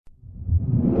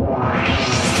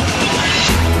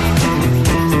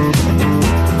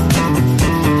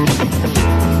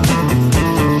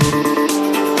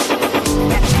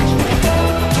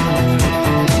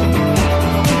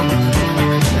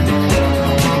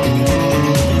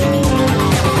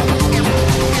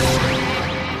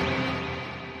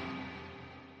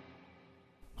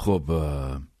خب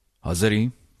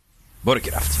حاضری؟ برو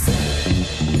که رفتیم.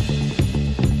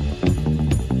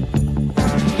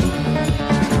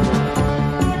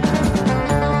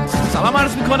 سلام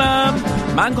عرض میکنم،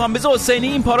 من کامبیز حسینی،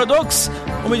 این پارادوکس.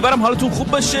 امیدوارم حالتون خوب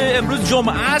باشه. امروز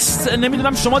جمعه است.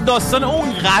 نمیدونم شما داستان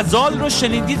اون غزال رو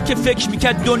شنیدید که فکر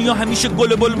میکرد دنیا همیشه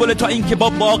گل بلبله تا اینکه با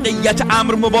واقعیت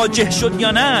امر مواجه شد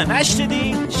یا نه؟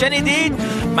 نشنیدید؟ شنیدید؟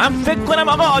 من فکر کنم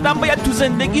آقا آدم باید تو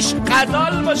زندگیش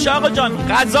غزال باشه. آقا جان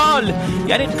غزال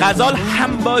یعنی غزال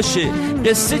هم باشه.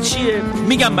 قصه چیه؟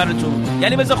 میگم براتون.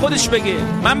 یعنی بذار خودش بگه،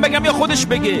 من بگم یا خودش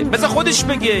بگه؟ بذار خودش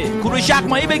بگه، کوروش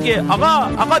یغمایی بگه.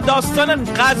 آقا داستان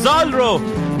غزال رو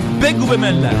بگو به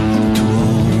ملت.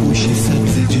 گوشه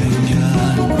سبز جنگل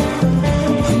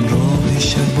همراه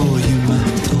شبای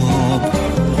مهتاب،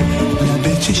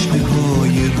 لب چشمه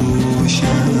های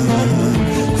روشن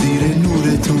زیر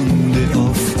نور تند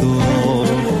آفتاب،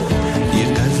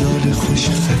 یه غزال خوش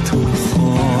خط و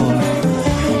خال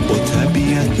با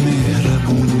طبیعت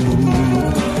مهربون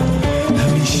بود،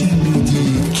 همیشه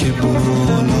میدید که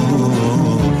بالا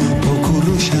پاک و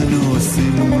روشن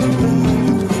آسمون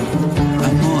بود،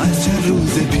 اما از چند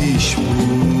روز پیش بود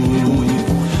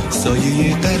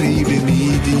سایه غریبه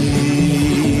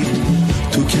میدید،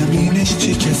 تو کمینش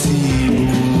چه کسی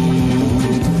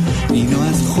بود اینو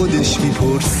از خودش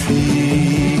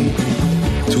میپرسی،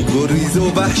 تو گریز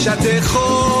و وحشت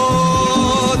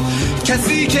خود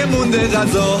کسی که مونده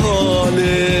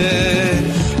غزاله،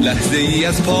 لحظه ای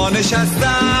از پا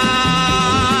نشستن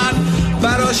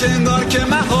براش انگار که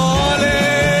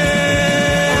محاله.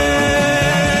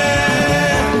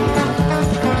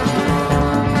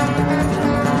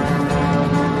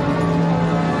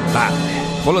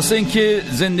 خلاصه اینکه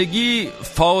زندگی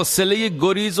فاصله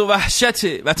گریز و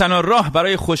وحشته و تنها راه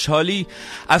برای خوشحالی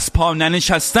از پا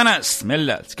ننشستن است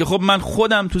ملت. که خب من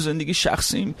خودم تو زندگی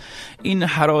شخصیم این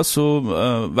هراس و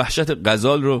وحشت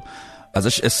غزال رو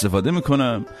ازش استفاده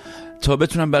میکنم تا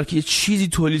بتونم بلکه یه چیزی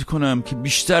تولید کنم که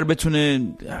بیشتر بتونه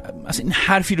مثلا این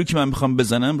حرفی رو که من میخوام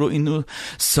بزنم رو اینو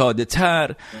ساده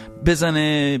تر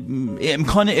بزنه،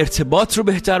 امکان ارتباط رو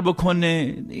بهتر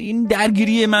بکنه. این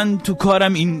درگیری من تو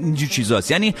کارم اینجور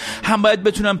چیزاست. یعنی هم باید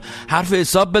بتونم حرف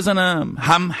حساب بزنم،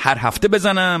 هم هر هفته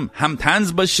بزنم، هم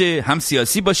طنز باشه، هم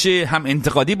سیاسی باشه، هم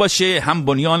انتقادی باشه، هم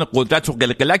بنیان قدرت رو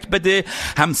قلقلک بده،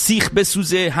 هم سیخ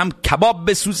بسوزه، هم کباب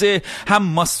بسوزه، هم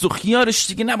ماست و خیارش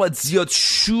دیگه نباید زیاد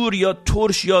شور یا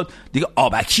ترش یا دیگه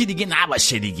آبکی دیگه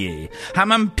نباشه دیگه،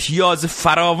 هم پیاز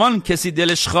فراوان کسی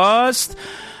دلش خواست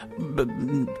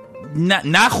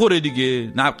نخوره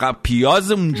دیگه، نه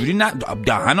پیاز اونجوری نه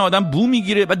دهن آدم بو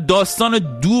میگیره. و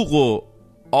داستان دوغ و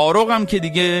آروغ هم که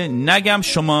دیگه نگم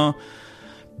شما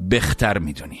بختر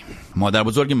میدونیم. مادر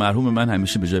بزرگ مرحوم من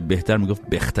همیشه به جای بهتر میگفت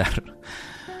بختر،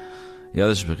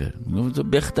 یادش بخیر، میگفت تو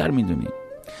بختر میدونی.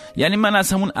 یعنی من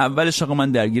از همون اولش آقا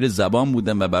من درگیر زبان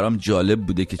بودم و برام جالب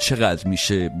بوده که چقدر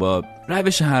میشه با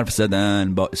روش حرف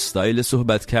زدن، با استایل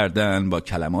صحبت کردن، با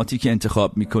کلماتی که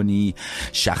انتخاب میکنی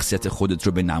شخصیت خودت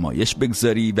رو به نمایش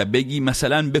بگذاری و بگی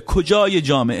مثلا به کجای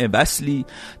جامعه وصلی،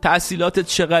 تحصیلاتت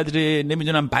چقدره،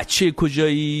 نمیدونم بچه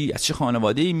کجایی، از چه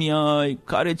خانواده‌ای میای،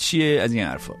 کارت چیه، از این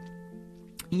حرفا.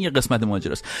 این یه قسمت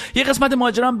ماجراست. یه قسمت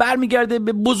ماجرا هم برمیگرده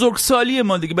به بزرگسالی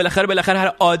ما دیگه. بالاخره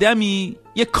هر آدمی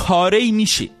یه کاری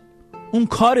میشه، اون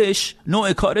کارش،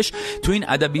 نوع کارش تو این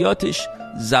ادبیاتش،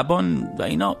 زبان و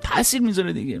اینا تأثیر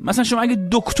میذاره دیگه. مثلا شما اگه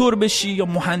دکتر بشی یا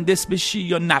مهندس بشی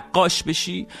یا نقاش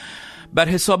بشی، بر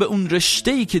حساب اون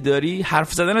رشته‌ای که داری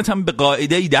حرف زدنت هم به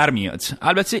قاعده‌ای در میاد.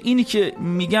 البته اینی که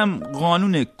میگم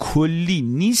قانون کلی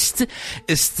نیست،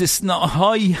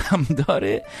 استثناءهایی هم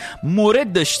داره.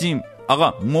 مورد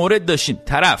داشتیم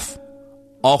طرف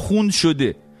آخوند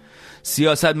شده،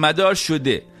 سیاستمدار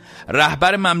شده،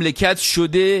 رهبر مملکت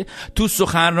شده، تو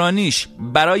سخنرانیش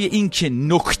برای اینکه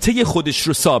نکته خودش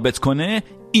رو ثابت کنه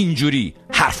اینجوری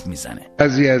حرف میزنه.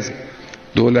 بعضی از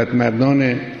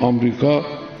دولتمردان آمریکا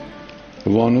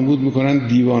وانمود میکنن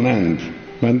دیوانند.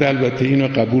 من البته اینو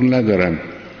قبول ندارم،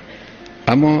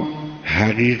 اما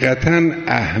حقیقتاً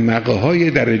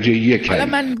احمقهای درجه یک. حالا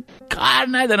من کار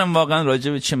ندارم واقعا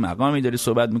راجع به چه مقامی داره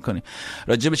صحبت میکنه،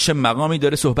 راجع به چه مقامی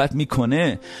داره صحبت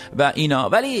میکنه و اینا،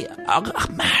 ولی آقا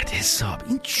مرد حساب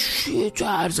این چیه تو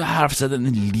عرض حرف زدن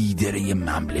لیدر یه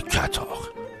مملکت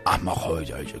اما خواهی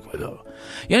درجه کلا.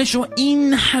 یعنی شما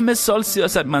این همه سال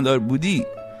سیاستمدار بودی،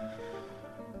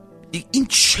 این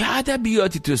چه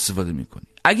ادبیاتی تو استفاده میکنی؟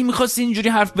 اگه میخواستی اینجوری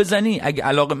حرف بزنی، اگه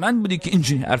علاقه من بودی که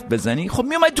اینجوری حرف بزنی، خب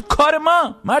میومدی تو کار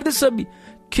ما مرد حسابی.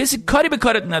 کسی کاری به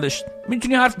کارت نداشت،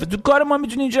 میتونی حرف تو کار ما،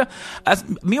 میتونی اینجا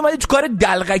میومدی تو کار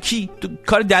دلغکی، تو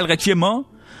کار دلغکی ما.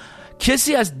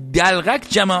 کسی از دلغک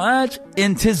جماعت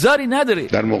انتظاری نداره.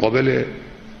 در مقابل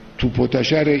تو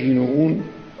پتشر این و اون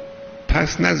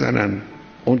پس نزنن،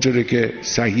 اونجوری که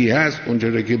صحیح هست،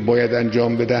 اونجوری که باید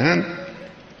انجام بدهن،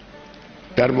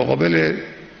 در مقابل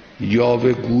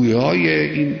یاوه‌گویی‌های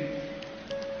این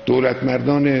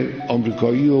دولتمردان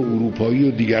آمریکایی و اروپایی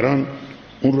و دیگران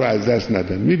اون رو از دست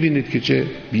ندن. میبینید که چه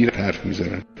بیر حرف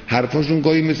میزنن، حرفاشون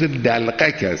گاهی مثل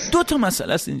دلقک است. دو تا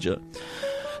مسئله است اینجا.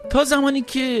 تا زمانی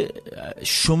که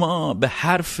شما به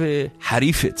حرف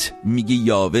حریفت میگه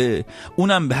یاوه،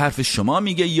 اونم به حرف شما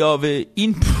میگه یاوه،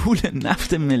 این پول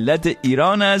نفت ملت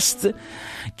ایران است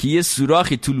که یه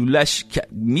سوراخی تو لوله‌اش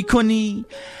میکنی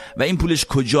و این پولش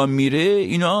کجا میره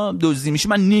اینا دزدی میشه.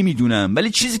 من نمیدونم، ولی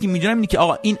چیزی که میدونم اینه که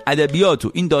آقا این ادبیات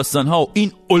و این داستان ها و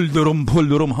این اولدرم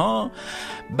پلدرم ها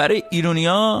برای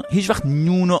ایرانیا هیچ وقت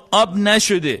نون و آب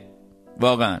نشده.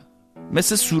 واقعا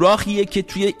مثل سوراخیه که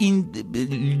توی این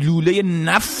لوله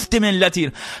نفت ملت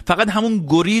ایران فقط همون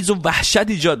گریز و وحشت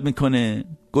ایجاد میکنه.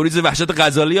 گریز و وحشت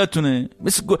غزالیاتونه،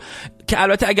 که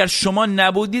البته اگر شما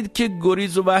نبودید که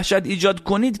گریز و وحشت ایجاد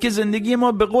کنید که زندگی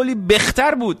ما به قولی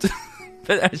بهتر بود.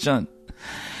 پدرشان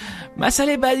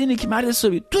مسئله بعد اینه که مرد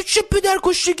حسابی تو چه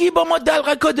پدرکشتگی با ما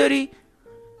دلقکا داری؟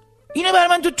 اینو بر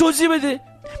من تو توضیح بده.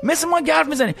 مثل ما گرف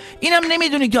میزنی، اینم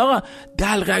نمیدونی که آقا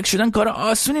دلقک شدن کار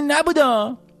آسونی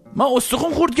نبوده. ما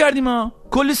استخون خورد کردیم، ما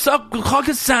کلی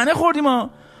خاک صحنه خوردیم، ما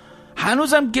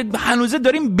هنوزم که هنوزه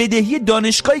داریم بدهی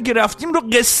دانشگاهی که رفتیم رو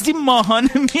قسطی ماهانه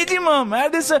میدیم. ما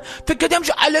مرد حساب فکر کردیم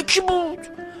چه الکی بود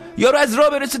یارو از راه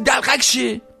برسه دلقک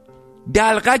شه.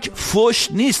 دلقک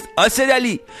فوش نیست آسد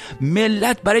علی.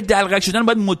 ملت برای دلقک شدن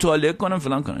باید مطالعه کنن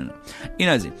فلان کنن. این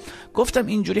از این گفتم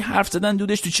اینجوری حرف زدن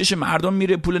دودش تو چش مردم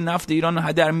میره، پول نفت ایران رو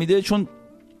هدر میده چون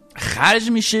خرج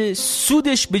میشه،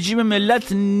 سودش به جیب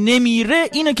ملت نمیره.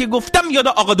 اینه که گفتم یاد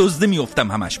آقا دزده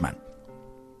میافتم همش. من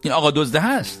این آقا دزده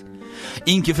هست.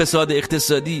 اینکه فساد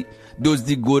اقتصادی،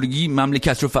 دزدی گرگی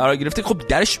مملکت رو فرا گرفته، خب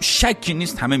درش شکی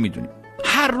نیست، همه میدونیم.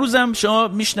 هر روزم شما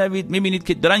میشنوید میبینید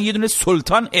که دارن یه دونه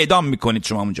سلطان اعدام میکنید.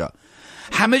 شما اونجا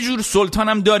همه جور سلطان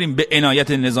هم داریم به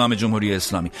عنایت نظام جمهوری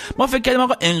اسلامی. ما فکر کردیم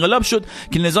آقا انقلاب شد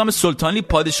که نظام سلطانی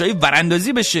پادشاهی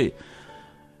وراندازی بشه.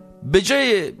 به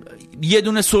جای یه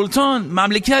دونه سلطان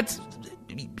مملکت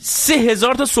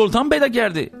 3000 تا سلطان پیدا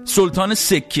کرده. سلطان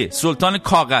سکه، سلطان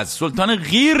کاغذ، سلطان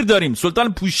غیر داریم،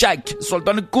 سلطان پوشک،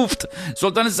 سلطان کوفت،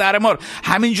 سلطان زهرمار.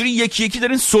 همینجوری یکی یکی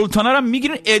دارین سلطانا رو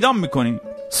میگیرین اعدام میکنین.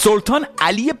 سلطان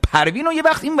علی پروین رو یه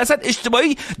وقت این وسط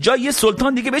اشتباهی جای یه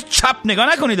سلطان دیگه بهش چپ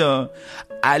نگاه نکنید.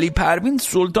 علی پروین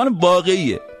سلطان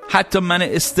واقعیه. حتی من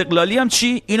استقلالی هم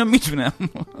چی اینو میتونم.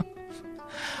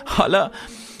 حالا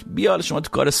بیا شما تو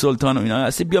کار سلطان و اینا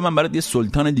هستی، بیا من برات یه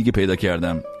سلطان دیگه پیدا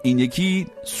کردم. این یکی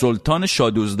سلطان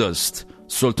شادزداست.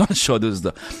 سلطان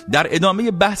شادزدا در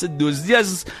ادامه بحث دزدی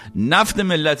از نفت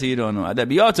ملت ایران و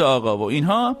ادبیات آقا و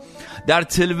اینها در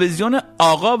تلویزیون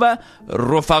آقا و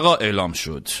رفقا اعلام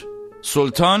شد.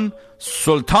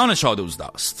 سلطان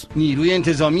شادزدا است. نیروی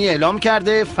انتظامی اعلام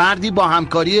کرده فردی با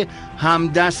همکاری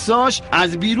همدستاش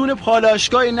از بیرون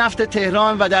پالایشگاه نفت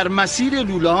تهران و در مسیر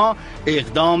لوله ها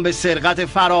اقدام به سرقت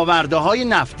فراورده های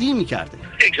نفتی میکرده.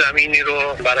 یک زمینی رو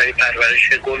برای پرورش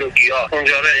گل و گیاه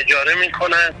اونجا رو اجاره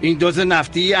میکنن. این دزد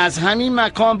نفتی از همین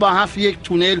مکان با حفر یک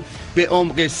تونل به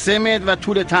عمق 3 متر و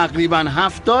طول تقریبا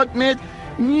 70 متر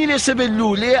میرسه به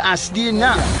لوله اصلی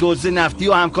نفت. دزد نفتی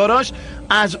و همکاراش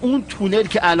از اون تونل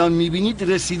که الان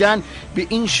میبینید رسیدن به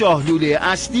این شاه لوله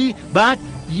اصلی، بعد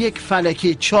یک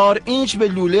فلکه 4 اینچ به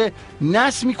لوله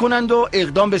نصب میکنند و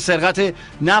اقدام به سرقت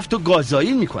نفت و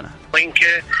گازوئیل میکنند. اینکه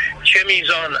چه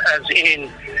میزان از این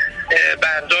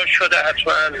برداشت شده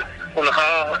حتما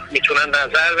اونها میتونن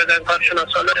نظر بدن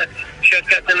کارشناسان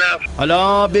شرکت نفت.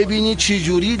 حالا ببینید چی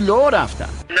جوری لو رفتن.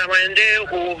 نماینده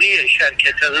حقوقی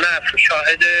شرکت نفت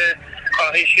شاهد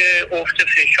کاهش افت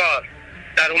فشار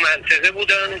در اون منطقه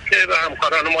بودن که به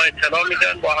همکاران ما اطلاع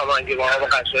میدن، با هماهنگی با آب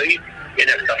قضایی این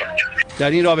اقدامات. در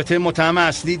این رابطه متهم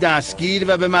اصلی دستگیر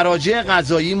و به مراجع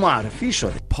قضایی معرفی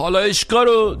شده. پالایشگاه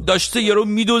رو داشته یارو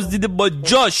میدزدیده با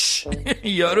جاش.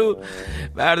 یارو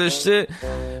برداشته.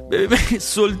 ببین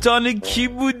سلطان کی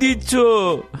بودی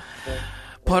تو؟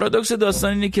 پارادوکس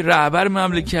داستان اینه که رهبر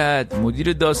مملکت،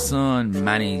 مدیر داستان،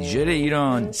 منیجر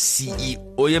ایران،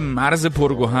 CEO مرز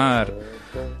پرگوهر،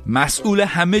 مسئول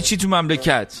همه چی تو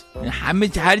مملکت،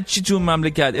 هر چی تو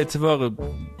مملکت اتفاق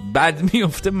بد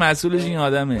میفته مسئولش این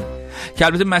آدمه که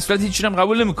البته مسئولیت هیچ چیزی هم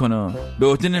قبول نمیکنه، به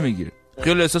عهده نمیگیره،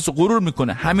 خیلی احساس غرور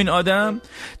میکنه. همین آدم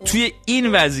توی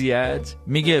این وضعیت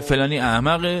میگه فلانی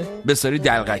احمقه، بساری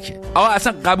دلقکه. آقا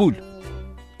اصلا قبول،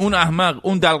 اون احمق،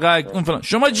 اون دلقک، اون فلان.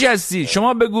 شما چی هستی؟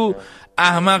 شما بگو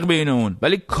احمق بین اون،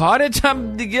 ولی کارت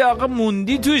هم دیگه آقا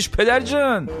موندی توش. پدر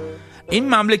جان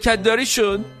این مملکت داری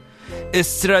شد،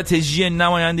 استراتژی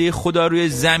نماینده خدا روی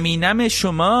زمینم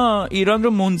شما ایران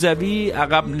رو منزوی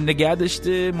عقب نگه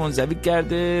داشته، منزوی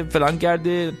کرده، فلان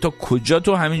کرده. تا کجا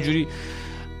تو همینجوری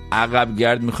عقب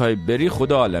گرد میخوای بری؟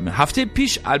 خدا عالمه. هفته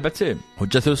پیش البته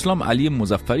حجت الاسلام علی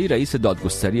مظفری رئیس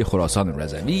دادگستری خراسان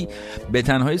رضوی به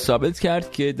تنهایی ثابت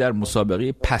کرد که در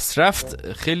مسابقه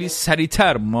پسرفت خیلی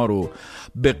سریعتر ما رو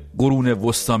به قرون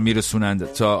وسطا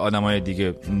میرسونند تا آدمای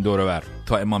دیگه دور بر،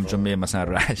 تا امام جمعه مثلا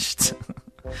رشت.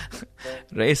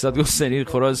 رئیس دادگستری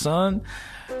خراسان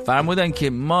فرمودن که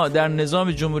ما در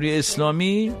نظام جمهوری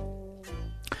اسلامی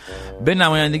به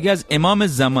نمایندگی از امام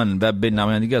زمان و به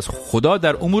نمایندگی از خدا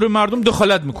در امور مردم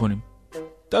دخالت میکنیم.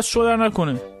 دست شده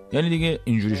نکنه. یعنی دیگه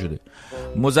اینجوری شده.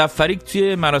 مظفری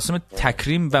توی مراسم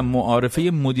تکریم و معارفه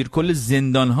مدیر کل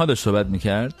زندانها داشت صحبت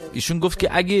میکرد. ایشون گفت که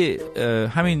اگه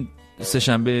همین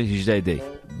سه‌شنبه 18 دی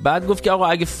بعد گفت که آقا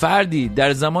اگه فردی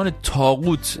در زمان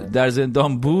طاغوت در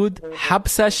زندان بود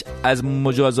حبسش از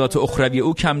مجازات اخروی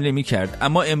او کم نمی‌کرد،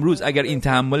 اما امروز اگر این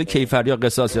تحمل کیفر یا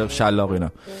قصاص یا شلاق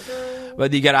اینا و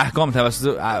دیگر احکام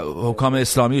توسط حکام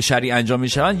اسلامی و شرعی انجام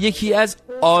می‌شوند، یکی از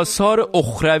آثار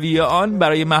اخروی آن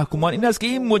برای محکومان این است که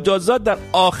این مجازات در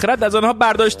آخرت از آنها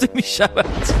برداشته می‌شود.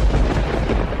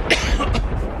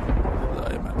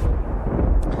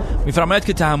 می‌فرماید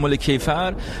که تحمل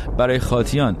کیفر برای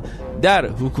خاطیان در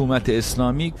حکومت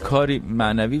اسلامی کاری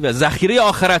معنوی و ذخیره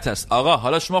آخرت است. آقا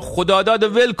حالا شما خداداد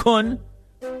ول کن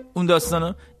اون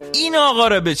داستانا، این آقا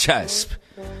رو بچسب.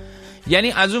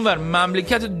 یعنی از اون ور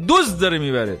مملکت دزد داره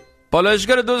میبره،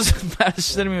 پالایشگاه دزد برش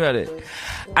داره میبره،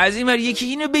 از این ور یکی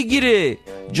اینو بگیره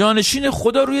جانشین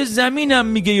خدا روی زمینم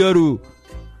میگه یارو.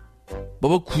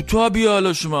 بابا کوتاه بیا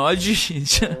حالا شما آجی،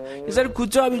 یه ذره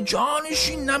کوتاه بیا،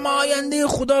 جانشین نماینده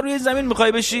خدا روی زمین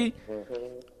میخوای بشی؟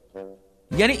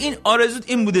 یعنی این آرزوت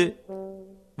این بوده؟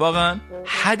 واقعا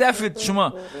هدفت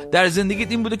شما در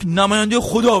زندگیت این بوده که نماینده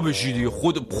خدا بشی دیگه؟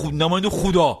 نماینده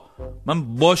خدا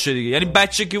من باشه دیگه. یعنی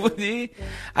بچه که بودی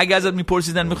اگه ازت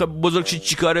میپرسیدن میخوای بزرگ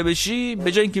چی کاره بشی،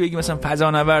 به جای اینکه بگی مثلا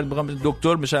فضانورد میخوام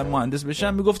دکتر بشم، مهندس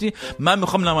بشم، میگفتی من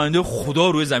میخوام نماینده خدا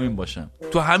روی زمین باشم،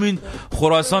 تو همین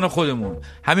خراسان خودمون،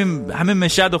 همین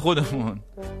مشهد خودمون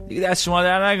دیگه. دست شما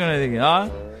در نکنه دیگه. ها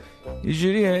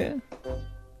اینجوریه.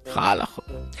 خیلی خوب.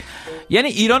 یعنی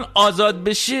ایران آزاد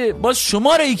بشه باز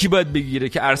شما را یکی باید بگیره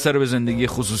که عرصه رو به زندگی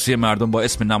خصوصی مردم با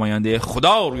اسم نماینده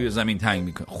خدا روی زمین تنگ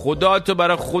میکنه. خدا تو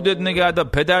برای خودت نگه دار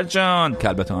پدر جان، که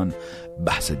البته آن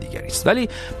بحث دیگری است. ولی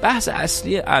بحث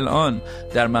اصلی الان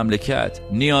در مملکت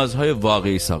نیازهای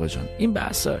واقعی ساقه جان. این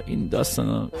بحثا، این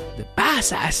داستانا،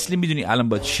 بحث اصلی میدونی الان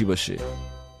باید چی باشه؟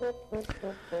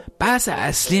 بحث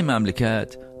اصلی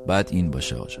مملکت باید این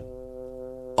باشه آقا جان.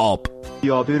 آب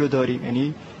یابی رو داریم.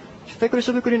 یعنی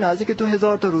فکرشو بکنی نزدیک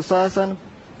 2000 تا روسا هستن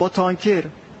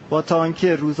با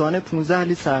تانکر روزانه 15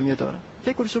 لیتر سهمیه دارن.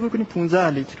 فکرشو بکنی 15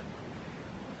 لیتر.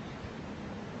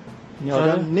 یعنی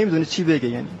آدم نمیدونه چی بگه.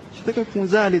 یعنی فکر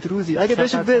 15 لیتر روزی اگه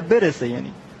بهشون برسه،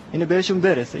 یعنی اینو بهشون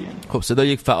برسه. یعنی خب صدا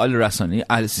یک فعال رسانه‌ای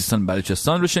اهل سیستان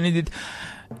بلوچستان رو شنیدید.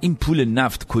 این پول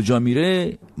نفت کجا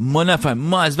میره ما نفهم.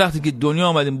 ما از وقتی که دنیا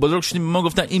آمدیم بزرگ شدیم ما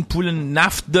گفتن این پول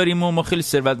نفت داریم و ما خیلی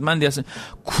ثروتمندی هستیم.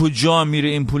 کجا میره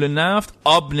این پول نفت؟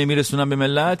 آب نمیرسونن به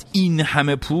ملت. این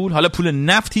همه پول، حالا پول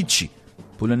نفت چی؟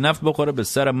 پول نفت بخوره به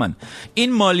سر من.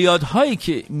 این مالیات هایی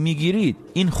که میگیرید،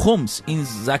 این خمس، این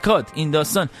زکات، این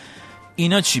داستان،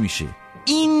 اینا چی میشه؟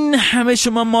 این همه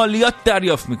شما مالیات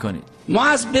دریافت میکنید. ما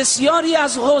از بسیاری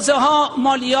از حوزه ها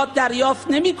مالیات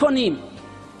دریافت نمی کنیم.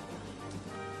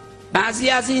 بعضی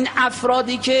از این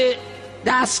افرادی که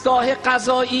دستگاه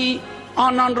قضایی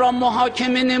آنان را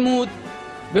محاکمه نمود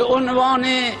به عنوان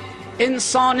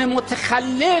انسان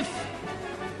متخلف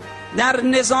در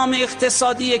نظام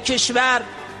اقتصادی کشور،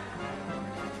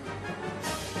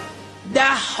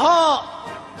 دهها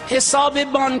حساب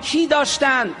بانکی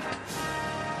داشتند،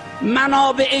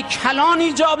 منابع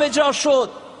کلانی جابجا شد،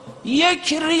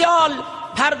 1 ریال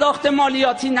پرداخت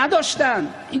مالیاتی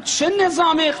نداشتند. این چه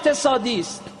نظام اقتصادی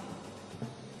است؟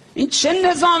 این چه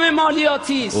نظام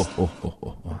مالیاتی است؟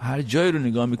 هر جایی رو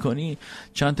نگاه میکنی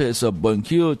چند تا حساب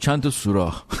بانکی و چند تا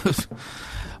سوراخ.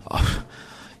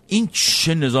 این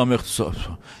چه نظام اقتصاد؟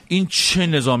 این چه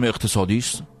نظام اقتصادی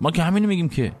است؟ ما که همین میگیم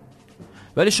که.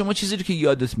 ولی شما چیزی رو که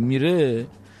یادت میره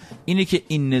اینه که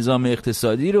این نظام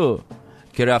اقتصادی رو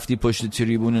که رفتی پشت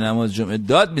تریبون نماز جمعه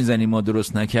داد میزنی ما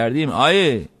درست نکردیم،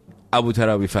 آیه ابو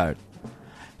تراوی فرد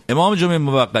امام جمعه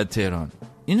موقت تهران،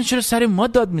 اینو چرا سر ما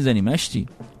داد میزنی مشتی؟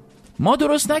 ما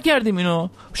درست نکردیم اینو،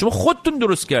 شما خودتون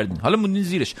درست کردین، حالا موندین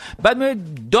زیرش، بعد می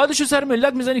دادشو سر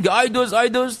ملت میزنی که آی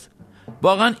دزد.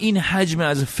 واقعا این حجم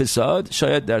از فساد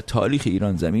شاید در تاریخ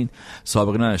ایران زمین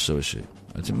سابقه نداشته باشه.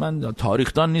 من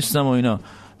تاریخ دان نیستم و اینا،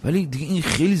 ولی دیگه این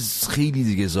خیلی خیلی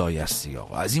دیگه زایستی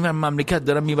آقا. از این مملکت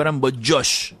دارن میبرن با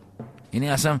جاش، یعنی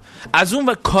اصلا از اون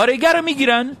و کارگر رو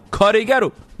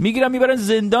میگیرن میبرن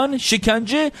زندان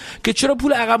شکنجه که چرا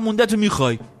پول عقب مونده‌تو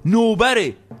میخوای،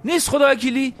 نوبره نیست خدا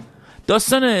وکیلی.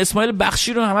 داستان اسماعیل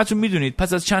بخشی رو همتون میدونید.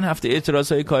 پس از چند هفته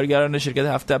اعتراضهای کارگران شرکت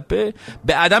هفت تپه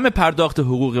به عدم پرداخت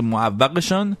حقوق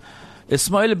معوقشان،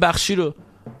 اسماعیل بخشی رو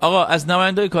آقا از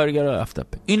نماینده‌های کارگران هفت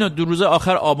تپه اینو 2 روز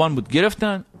آخر آبان بود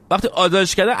گرفتن. وقتی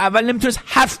آزادش کردن اول نمیتونست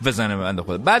حرف بزنه بنده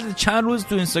خدا، بعد چند روز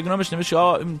تو اینستاگرامش نوشت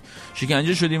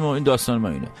شکنجه شدیم و این داستان ما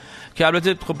اینه، که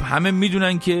البته خب همه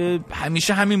میدونن که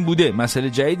همیشه همین بوده، مسئله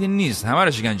جدیدی نیست، همه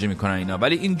رو شکنجه میکنن اینا،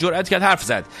 ولی این جرأت کرد حرف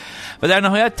زد و در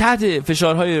نهایت تحت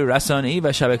فشارهای رسانه‌ای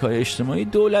و شبکه‌های اجتماعی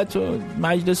دولت و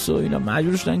مجلس و اینا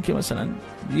مجبور شدن که مثلا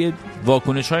یه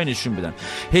واکنش‌های نشون بدن.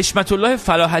 حشمت الله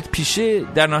فلاحت پیشه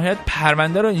در نهایت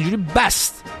پرونده رو اینجوری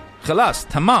بست، خلاص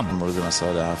تمام. مورد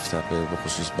مسائل هفت تپه به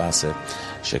خصوص بحث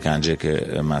شکنجه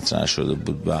که مطرح شده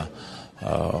بود و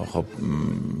خب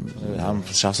هم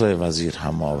شخصای وزیر،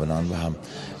 هم معاونان و هم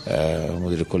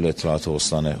مدیر کل اطلاعات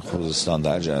استان خوزستان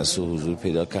در جلسه حضور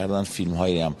پیدا کردن. فیلم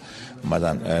هایی هم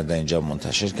اومدن در اینجا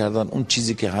منتشر کردن. اون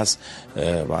چیزی که هست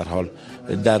به هر حال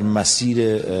در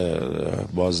مسیر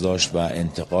بازداشت و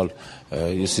انتقال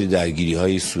یه سری درگیری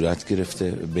هایی صورت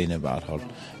گرفته بین به هر حال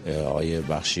آقای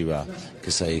بخشی و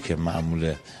کسایی که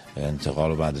معمول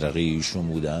انتقال و بدرقه ایشون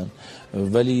بودن،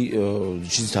 ولی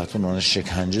چیزی تحت عنوان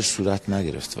شکنجه صورت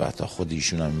نگرفت و حتی خود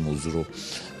ایشون هم این موضوع رو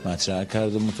مطرح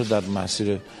کرده. منتها در مسیر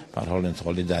به هر حال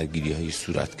انتقال درگیری هایی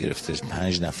صورت گرفته.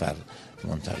 5 نفر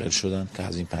منتقل شدن که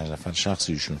از این 5 نفر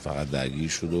شخصی ایشون فقط درگیر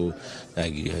شد و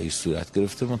درگیری هایی صورت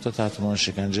گرفته، منتها تحت عنوان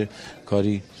شکنجه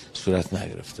کاری صورت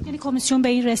نگرفته. یعنی کمیسیون به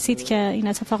این رسید که این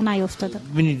اتفاق نیفتاده.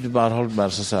 ببینید به هر حال بر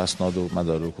اساس اسناد و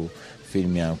مدارک و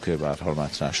فیلمی هم که به هر حال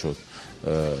مطرح شد،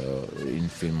 این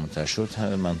فیلم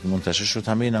منتشر شد،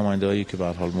 همه نماینده‌هایی که به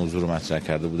هر حال موضوع رو مطرح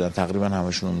کرده بودن تقریبا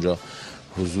همشون اونجا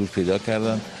حضور پیدا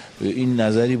کردن. این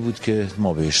نظری بود که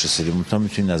ما بهش رسیدیم. تا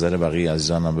میتونید نظر بقیه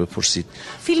عزیزان هم بپرسید.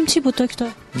 فیلم چی بود دکتر؟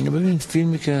 ببینید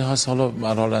فیلمی که هست حالا به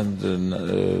هر حال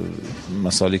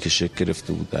مسائلی که شکل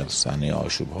گرفته بود در صحنه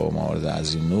آشوب‌ها و موارد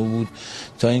از این نوع بود،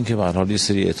 تا اینکه به هر حال یه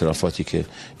سری اعترافاتی که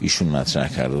ایشون مطرح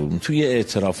کرده بود. توی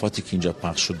اعترافاتی که اینجا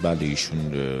پخش شد بله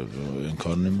ایشون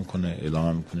انکار نمیکنه،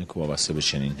 اعلام میکنه که وابسته به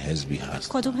چنین حزبی هست.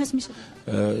 کدوم حزب میشه؟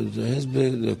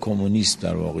 حزب کمونیست،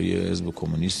 در واقع حزب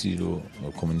کمونیستی رو،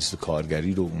 کمونیست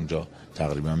کارگری رو اونجا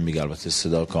تقریبا میگه. البته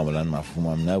صدا کاملا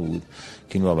مفهومم نبود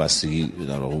که این وابستگی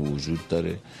در واقع وجود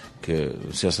داره که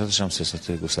سیاستش هم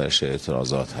سیاست گسترش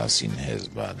اعتراضات هست این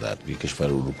حزب و در کشور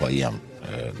اروپایی هم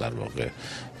در واقع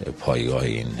پایگاه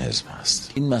این حزب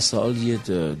هست. این مسائل یه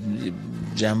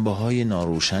جنبه‌های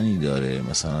ناروشنی داره.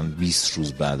 مثلا 20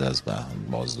 روز بعد از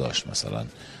بازداشت مثلا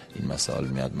این مسائل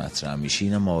میاد مطرح میشه.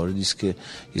 این مواردی است که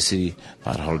یه سری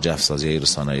به هر حال جفسازی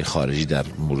رسانه‌های خارجی در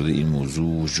مورد این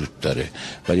موضوع وجود داره،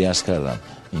 ولی عرض کردم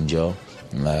اینجا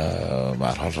به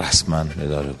هر حال رسما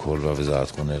اداره کل و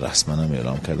وزارتخونه رسما هم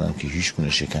اعلام کردن که هیچ گونه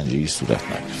شکنجه‌ای صورت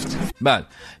نگرفته. بعد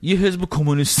یه حزب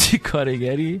کمونیستی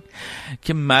کارگری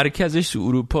که مرکزش تو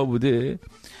اروپا بوده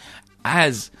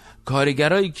از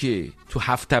کارگرایی که تو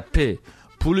هفت تپه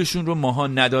پولشون رو ماها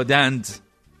ندادند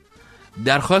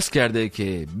درخواست کرده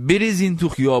که بریزین تو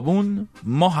خیابون،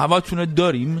 ما هواتون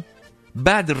داریم.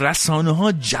 بعد رسانه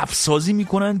ها جفسازی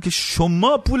میکنن که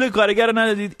شما پول کارگر رو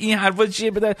ندادید. این حرفا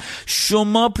چیه؟ بدن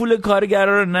شما پول کارگر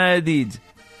رو ندادید.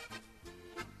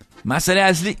 مسئله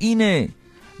اصلی اینه،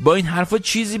 با این حرفا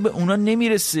چیزی به اونا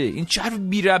نمیرسه. این چه حرف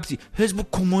بی ربطی؟ حزب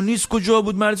کمونیست کجا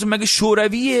بود مرزم؟ مگه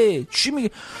شورویه؟ چی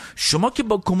میگه؟ شما که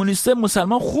با کمونیستای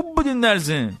مسلمان خوب بودین در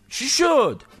ضمن، چی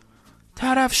شد؟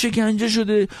 طرف شکنجه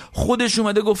شده، خودش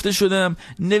اومده گفته شدم،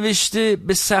 نوشته،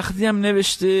 به سختی هم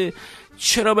نوشته.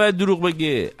 چرا باید دروغ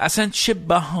بگه؟ اصلا چه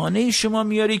بهانه‌ای شما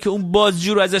میاری که اون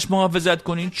بازجو رو ازش محافظت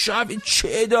کنین؟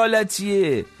 چه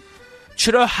عدالتیه؟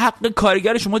 چرا حق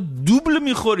کارگر شما دوبل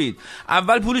میخورید؟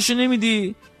 اول پولشو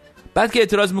نمیدی، بعد که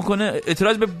اعتراض میکنه،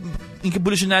 اعتراض به اینکه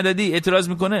پولشو ندادی اعتراض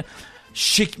میکنه،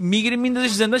 میگیری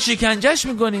میندازش زندان، شکنجهش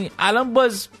میکنی. الان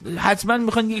باز حتما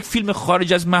میخوان یک فیلم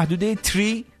خارج از محدوده 3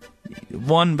 1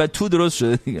 و 2 درست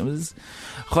شده دیگه،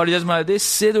 خارج از محدوده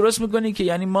 3 درست میکنی که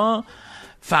یعنی ما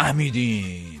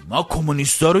فهمیدیم، ما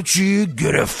کمونیستا رو چی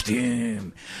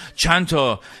گرفتیم. چند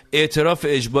تا اعتراف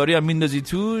اجباری هم میندازی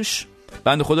توش،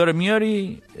 بنده خدا رو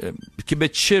میاری که به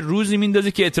چه روزی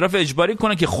میندازی که اعتراف اجباری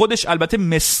کنن که خودش البته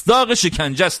مصداق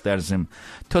شکنجه است در ضمن،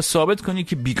 تا ثابت کنی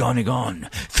که بیگانگان،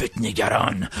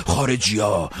 فتنه‌گران،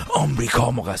 خارجی‌ها،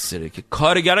 آمریکا مقصره که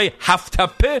کارگرای هفت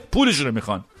تپه پولشون رو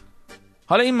میخوان.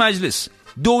 حالا این مجلس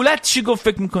دولت چی گفت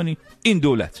فکر میکنی؟ این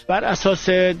دولت. بر اساس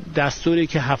دستوری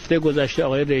که هفته گذشته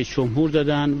آقای رئیس جمهور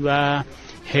دادن و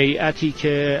هیئتی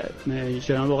که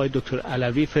جناب آقای دکتر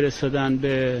علوی فرستادن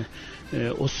به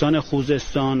استان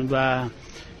خوزستان و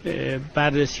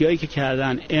بررسی‌هایی که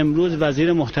کردن، امروز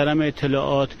وزیر محترم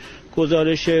اطلاعات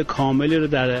گزارش کاملی رو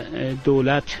در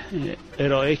دولت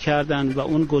ارائه کردن و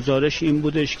اون گزارش این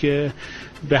بودش که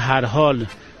به هر حال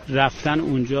رفتن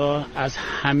اونجا از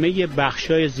همه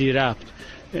بخشای زیرربط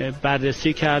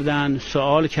بررسی کردن،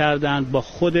 سوال کردن، با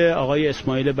خود آقای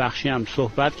اسماعیل بخشی هم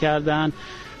صحبت کردن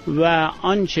و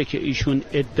آنچه که ایشون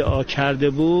ادعا کرده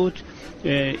بود،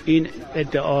 این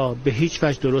ادعا به هیچ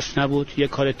وجه درست نبود، یک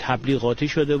کار تبلیغاتی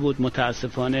شده بود.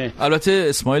 متاسفانه البته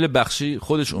اسماعیل بخشی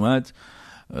خودش اومد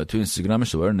تو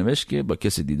اینستاگرامش دوباره نوشت که با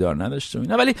کسی دیدار نداشته و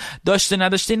اینا، ولی داشته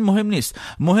نداشته این مهم نیست.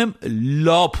 مهم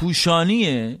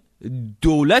لاپوشانی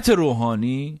دولت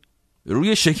روحانی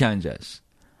روی شکنجه است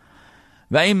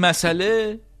و این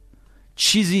مسئله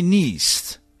چیزی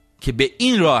نیست که به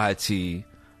این راحتی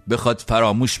بخواد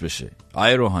فراموش بشه.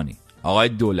 آقای روحانی، آقای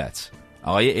دولت،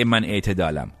 آقای من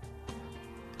اعتدالم،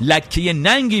 لکه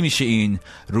ننگی میشه این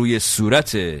روی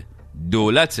صورت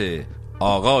دولت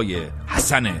آقای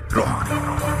حسن روحانی.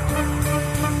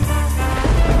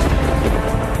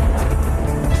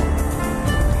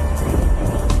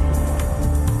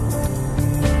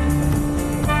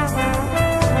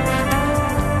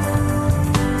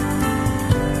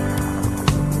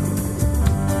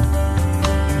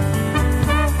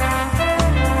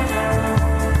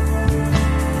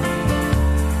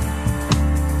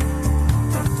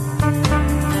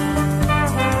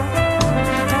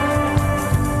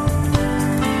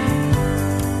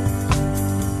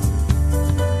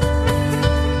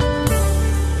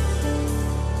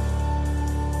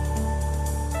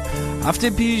 هفته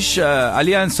پیش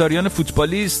علی انصاریان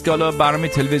فوتبالیست که حالا برنامه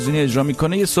تلویزیونی اجرا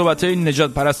میکنه یه صحبتای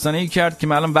نجات پرستانه‌ای کرد که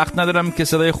من الان وقت ندارم که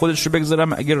صدای خودش رو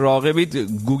بگذارم. اگه راغبید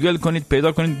گوگل کنید،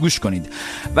 پیدا کنید، گوش کنید.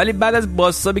 ولی بعد از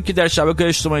بازتابی که در شبکه‌های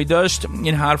اجتماعی داشت،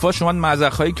 این حرفا شما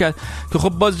مزخ‌هایی کرد که خب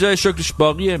باز جای شکرش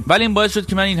باقیه. ولی این باعث شد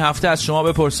که من این هفته از شما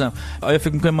بپرسم آیا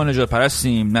فکر می‌کنید ما نجات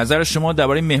پرستیم؟ نظر شما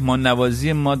درباره مهمان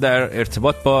نوازی ما در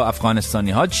ارتباط با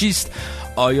افغانستانی‌ها چیست؟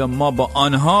 آیا ما با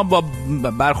آنها با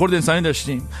برخورد انسانی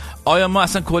داشتیم؟ آیا ما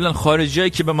اصلا کلا خارجیایی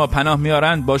که به ما پناه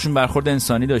میارن باشون برخورد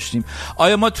انسانی داشتیم؟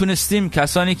 آیا ما تونستیم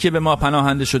کسانی که به ما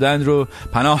پناهنده شدن رو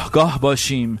پناهگاه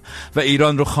باشیم و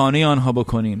ایران رو خانه آنها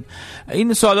بکنیم؟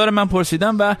 این سوالا رو من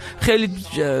پرسیدم و خیلی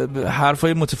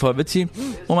حرفای متفاوتی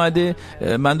اومده.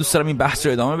 من دوست دارم این بحث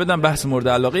رو ادامه بدم، بحث مورد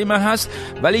علاقه من هست،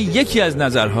 ولی یکی از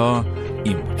نظرها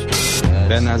این بود.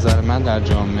 به نظر من در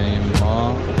جامعه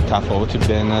ما تفاوتی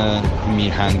بین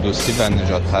میهندوستی و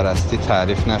نجات پرستی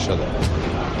تعریف نشده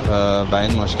و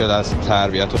این مشکل از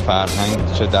تربیت و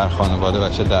فرهنگ چه در خانواده و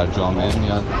چه در جامعه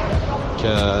میاد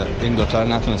که این دوتا رو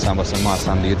نتونستن واسه ما از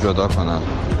هم دیگه جدا کنن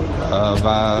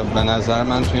و به نظر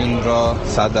من تو این راه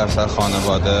 100%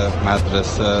 خانواده،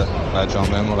 مدرسه و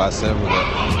جامعه مقصر بوده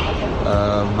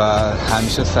و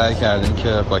همیشه سعی کردیم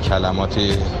که با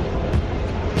کلماتی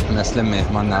مثل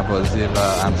مهمان نوازی و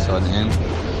امثال این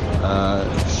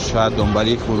شاید دنبال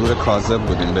یک غرور کاذب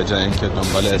بودیم به جای اینکه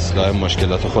دنبال اصلاح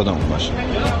مشکلات خودمون باشیم.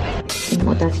 این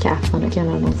مدت که افغانو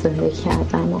کنار زندگی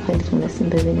کردم ما خیلی تونستیم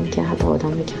ببینیم که حتی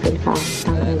آدمی که خیلی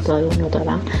فرهنگستان و ادعای اونو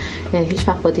دارن هیچ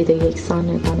وقت با دید یکسان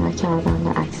نگاه نکردن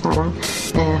و اکثرا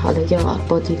حالا یا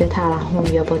با دید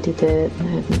ترحم یا با دید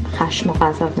خشم و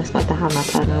غضب نسبت به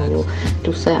هموطنان و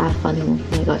دوستای افغانیمون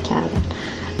نگاه کردن.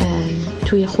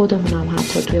 توی خودمون هم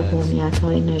حتی توی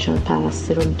قومیت‌های نژاد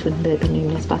پرستی رو میتونیم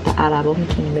ببینیم، نسبت به عربا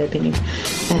میتونیم ببینیم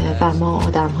و ما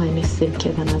آدم‌هایی نیستیم که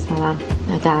به نظرم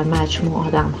در مجموع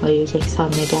آدم‌های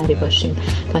یکسان نگری باشیم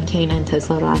و که این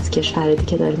انتظار رو از کشوری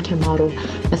که داریم که ما رو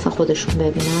مثل خودشون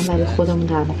ببینن، ولی خودمون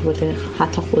در مقابل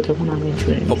حتی خودمون هم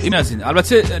اینجوری نیستیم. خب این از این.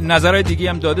 البته نظرهای دیگه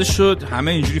هم داده شد،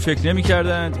 همه اینجوری فکر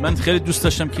نمی‌کردند. من خیلی دوست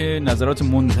داشتم که نظرات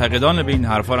منتقدان به این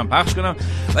حرفا رو پخش کنم،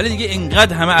 ولی دیگه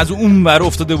اینقدر همه از اون ور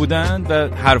افتاده بودند و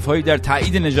حرفایی در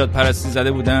تایید نجات پرستی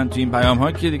زده بودن تو این پیام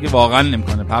ها که دیگه واقعا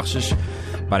نمیکنه پخشش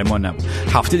برای ما نبود.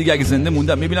 هفته دیگه اگه زنده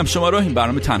موندم میبینم شما رو. این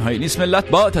برنامه تنهایی نیست ملت.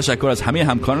 با تشکر از همه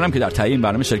همکارانم که در تهیه این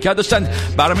برنامه شرکت داشتند.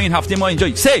 برنامه این هفته ما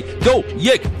اینجا 3 2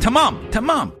 1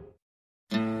 تمام.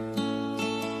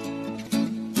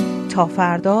 تا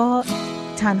فردا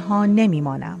تنها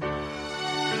نمیمانم.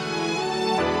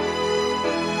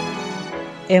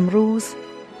 امروز،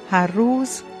 هر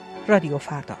روز، رادیو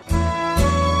فردا.